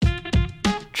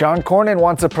John Cornyn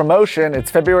wants a promotion. It's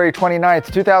February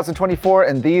 29th, 2024,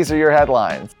 and these are your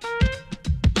headlines.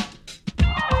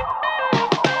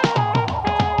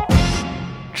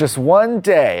 Just one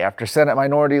day after Senate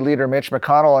Minority Leader Mitch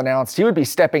McConnell announced he would be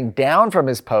stepping down from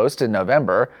his post in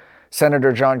November,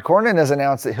 Senator John Cornyn has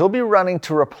announced that he'll be running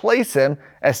to replace him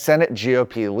as Senate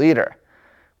GOP leader.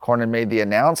 Cornyn made the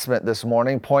announcement this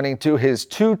morning, pointing to his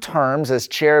 2 terms as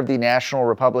chair of the National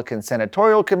Republican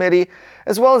Senatorial Committee,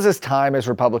 as well as his time as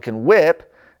Republican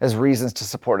whip, as reasons to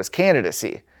support his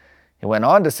candidacy. He went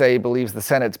on to say he believes the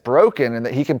Senate's broken and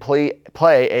that he can play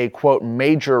a, quote,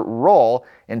 major role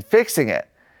in fixing it.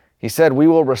 He said, "We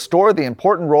will restore the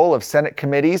important role of Senate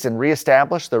committees and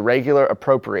reestablish the regular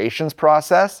appropriations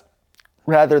process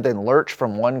rather than lurch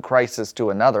from one crisis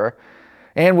to another.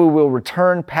 And we will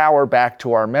return power back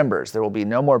to our members. There will be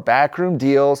no more backroom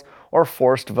deals or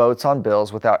forced votes on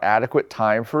bills without adequate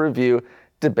time for review,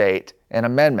 debate, and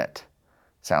amendment."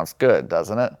 Sounds good,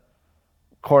 doesn't it?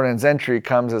 Cornyn's entry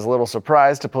comes as little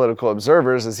surprise to political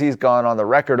observers, as he's gone on the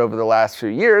record over the last few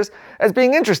years as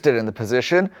being interested in the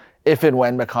position if and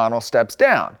when McConnell steps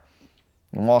down.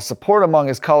 And while support among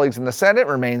his colleagues in the Senate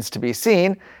remains to be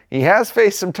seen, he has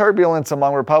faced some turbulence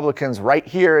among Republicans right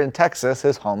here in Texas,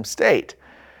 his home state.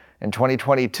 In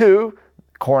 2022,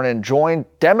 Cornyn joined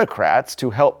Democrats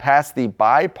to help pass the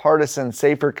bipartisan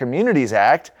Safer Communities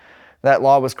Act. That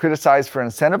law was criticized for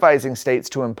incentivizing states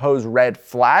to impose red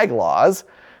flag laws.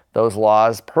 Those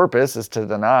laws' purpose is to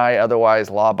deny otherwise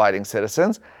law-abiding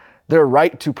citizens their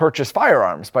right to purchase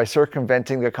firearms by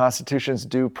circumventing the Constitution's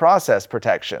due process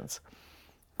protections.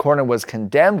 Cornyn was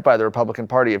condemned by the Republican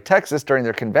Party of Texas during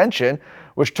their convention,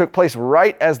 which took place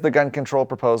right as the gun control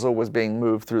proposal was being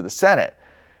moved through the Senate.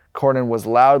 Cornyn was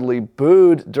loudly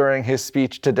booed during his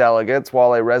speech to delegates,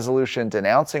 while a resolution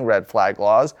denouncing red flag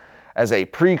laws as a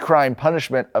pre-crime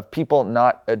punishment of people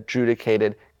not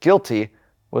adjudicated guilty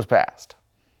was passed.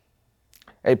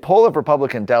 A poll of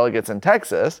Republican delegates in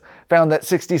Texas found that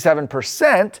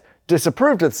 67%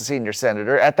 disapproved of the senior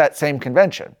senator at that same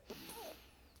convention.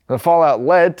 The fallout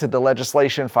led to the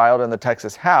legislation filed in the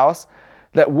Texas House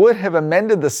that would have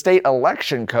amended the state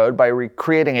election code by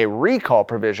creating a recall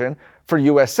provision for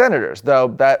U.S. senators, though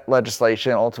that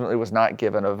legislation ultimately was not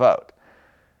given a vote.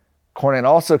 Cornyn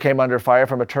also came under fire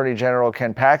from Attorney General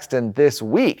Ken Paxton this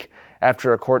week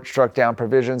after a court struck down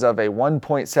provisions of a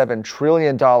 $1.7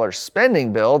 trillion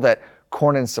spending bill that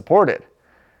Cornyn supported.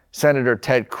 Senator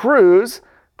Ted Cruz,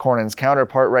 Cornyn's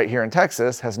counterpart right here in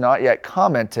Texas, has not yet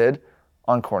commented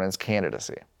on Cornyn's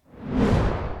candidacy.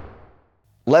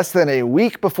 Less than a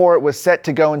week before it was set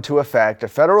to go into effect, a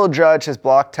federal judge has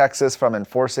blocked Texas from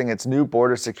enforcing its new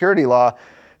border security law,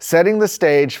 setting the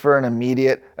stage for an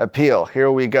immediate appeal.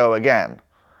 Here we go again.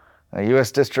 A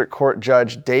U.S. District Court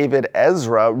Judge David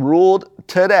Ezra ruled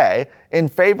today in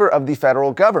favor of the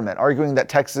federal government, arguing that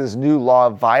Texas' new law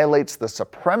violates the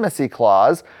supremacy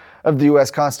clause of the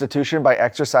U.S. Constitution by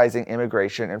exercising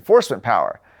immigration enforcement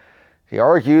power. He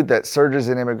argued that surges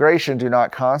in immigration do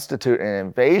not constitute an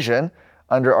invasion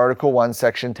under Article 1,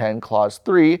 Section 10, Clause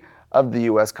 3 of the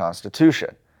U.S.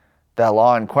 Constitution. That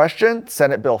law in question,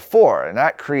 Senate Bill 4, and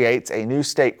that creates a new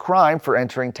state crime for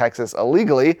entering Texas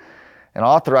illegally and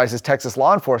authorizes Texas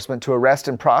law enforcement to arrest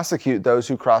and prosecute those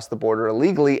who cross the border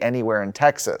illegally anywhere in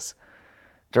Texas.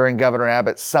 During Governor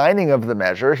Abbott's signing of the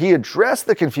measure, he addressed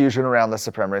the confusion around the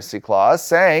supremacy clause,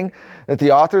 saying that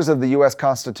the authors of the U.S.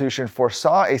 Constitution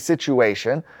foresaw a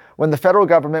situation when the federal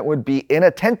government would be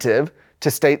inattentive to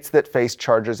states that face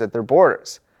charges at their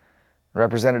borders.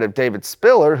 Representative David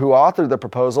Spiller, who authored the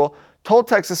proposal, told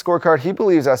Texas Scorecard he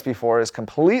believes SB 4 is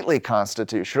completely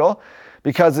constitutional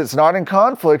because it's not in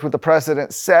conflict with the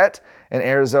precedent set in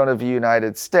Arizona v.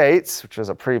 United States, which was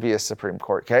a previous Supreme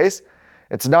Court case.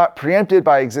 It's not preempted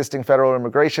by existing federal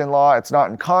immigration law. It's not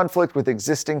in conflict with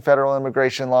existing federal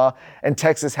immigration law. And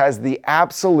Texas has the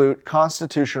absolute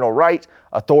constitutional right,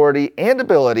 authority, and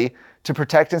ability to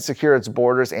protect and secure its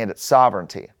borders and its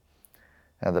sovereignty.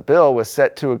 Now, the bill was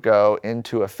set to go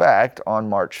into effect on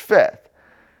March 5th.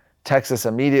 Texas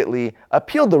immediately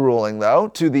appealed the ruling, though,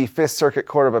 to the Fifth Circuit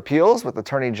Court of Appeals, with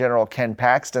Attorney General Ken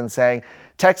Paxton saying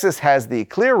Texas has the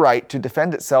clear right to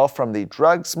defend itself from the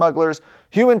drug smugglers,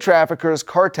 human traffickers,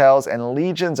 cartels, and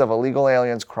legions of illegal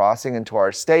aliens crossing into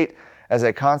our state as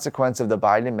a consequence of the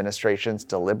Biden administration's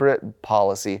deliberate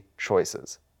policy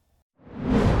choices.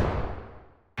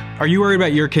 Are you worried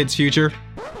about your kid's future?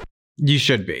 You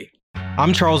should be.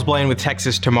 I'm Charles Blaine with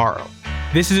Texas Tomorrow.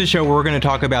 This is a show where we're going to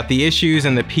talk about the issues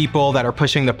and the people that are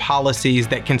pushing the policies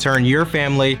that concern your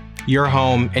family, your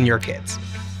home, and your kids.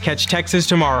 Catch Texas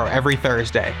Tomorrow every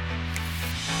Thursday.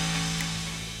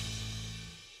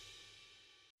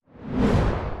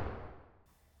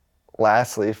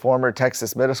 Lastly, former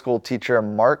Texas middle school teacher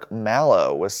Mark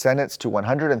Mallow was sentenced to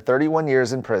 131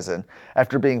 years in prison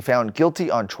after being found guilty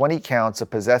on 20 counts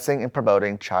of possessing and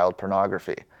promoting child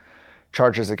pornography.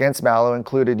 Charges against Mallow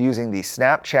included using the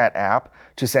Snapchat app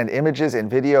to send images and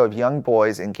video of young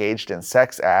boys engaged in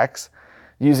sex acts,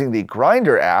 using the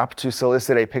Grindr app to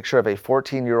solicit a picture of a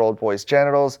 14-year-old boy's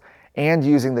genitals, and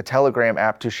using the Telegram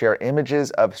app to share images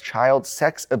of child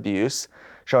sex abuse,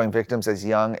 showing victims as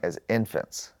young as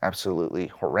infants. Absolutely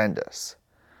horrendous.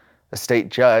 A state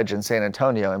judge in San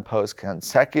Antonio imposed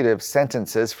consecutive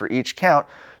sentences for each count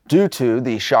due to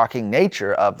the shocking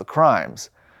nature of the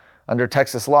crimes. Under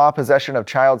Texas law, possession of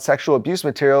child sexual abuse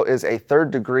material is a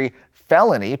third-degree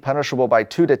felony, punishable by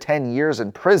 2 to 10 years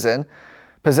in prison.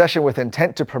 Possession with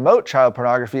intent to promote child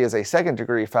pornography is a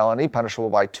second-degree felony,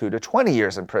 punishable by 2 to 20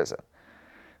 years in prison.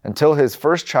 Until his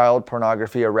first child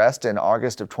pornography arrest in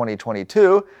August of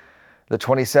 2022, the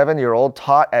 27-year-old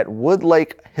taught at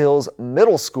Woodlake Hills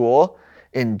Middle School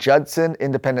in Judson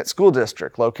Independent School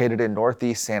District, located in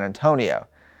northeast San Antonio.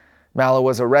 Mallow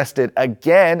was arrested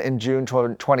again in June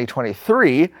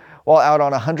 2023 while out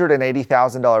on a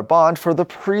 $180,000 bond for the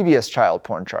previous child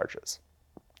porn charges.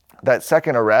 That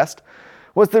second arrest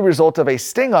was the result of a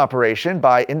sting operation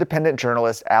by independent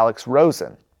journalist Alex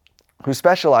Rosen, who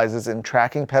specializes in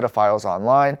tracking pedophiles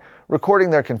online, recording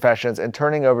their confessions, and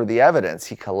turning over the evidence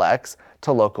he collects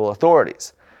to local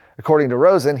authorities. According to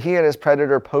Rosen, he and his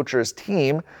predator poachers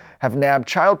team have nabbed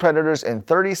child predators in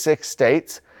 36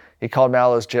 states. He called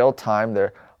Mallow's jail time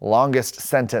their longest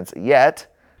sentence yet.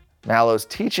 Mallow's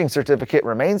teaching certificate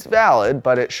remains valid,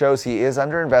 but it shows he is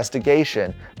under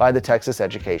investigation by the Texas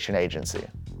Education Agency.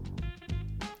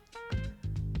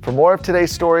 For more of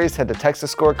today's stories, head to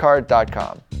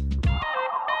TexasScorecard.com.